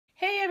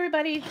Hey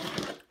everybody,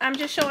 I'm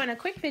just showing a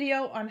quick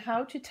video on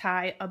how to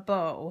tie a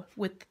bow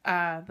with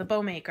the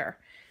bow maker.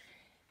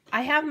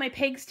 I have my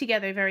pegs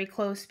together very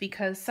close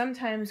because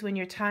sometimes when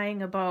you're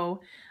tying a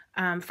bow,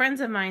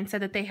 friends of mine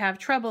said that they have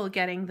trouble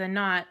getting the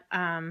knot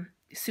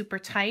super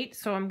tight.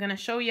 So I'm going to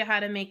show you how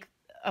to make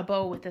a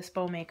bow with this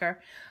bow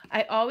maker.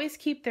 I always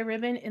keep the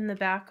ribbon in the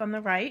back on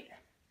the right,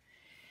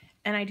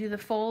 and I do the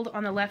fold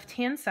on the left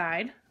hand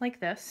side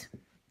like this.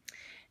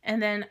 And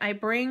then I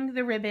bring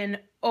the ribbon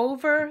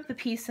over the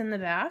piece in the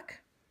back,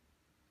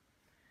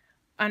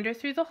 under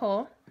through the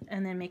hole,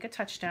 and then make a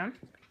touchdown.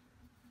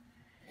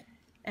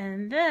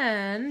 And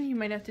then, you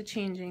might have to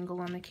change angle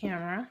on the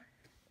camera.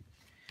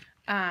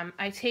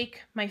 I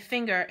take my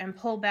finger and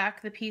pull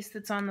back the piece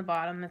that's on the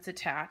bottom that's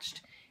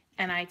attached,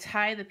 and I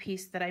tie the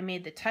piece that I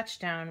made the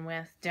touchdown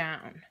with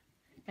down,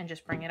 and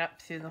just bring it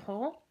up through the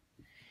hole.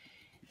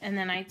 And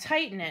then I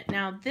tighten it.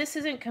 Now this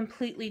isn't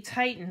completely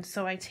tightened,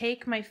 so I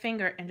take my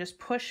finger and just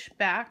push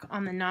back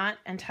on the knot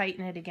and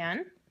tighten it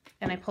again.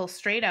 And I pull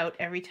straight out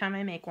every time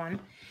I make one.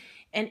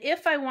 And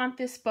if I want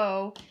this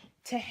bow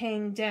to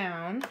hang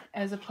down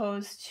as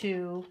opposed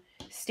to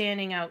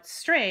standing out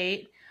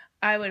straight,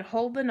 I would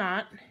hold the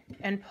knot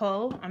and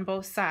pull on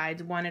both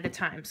sides one at a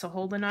time. So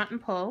hold the knot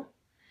and pull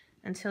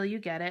until you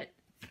get it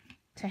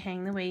to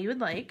hang the way you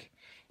would like.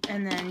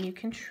 And then you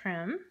can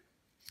trim,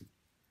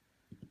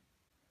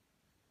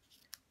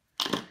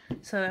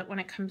 so that when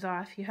it comes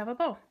off, you have a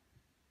bow.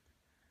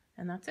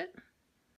 And that's it.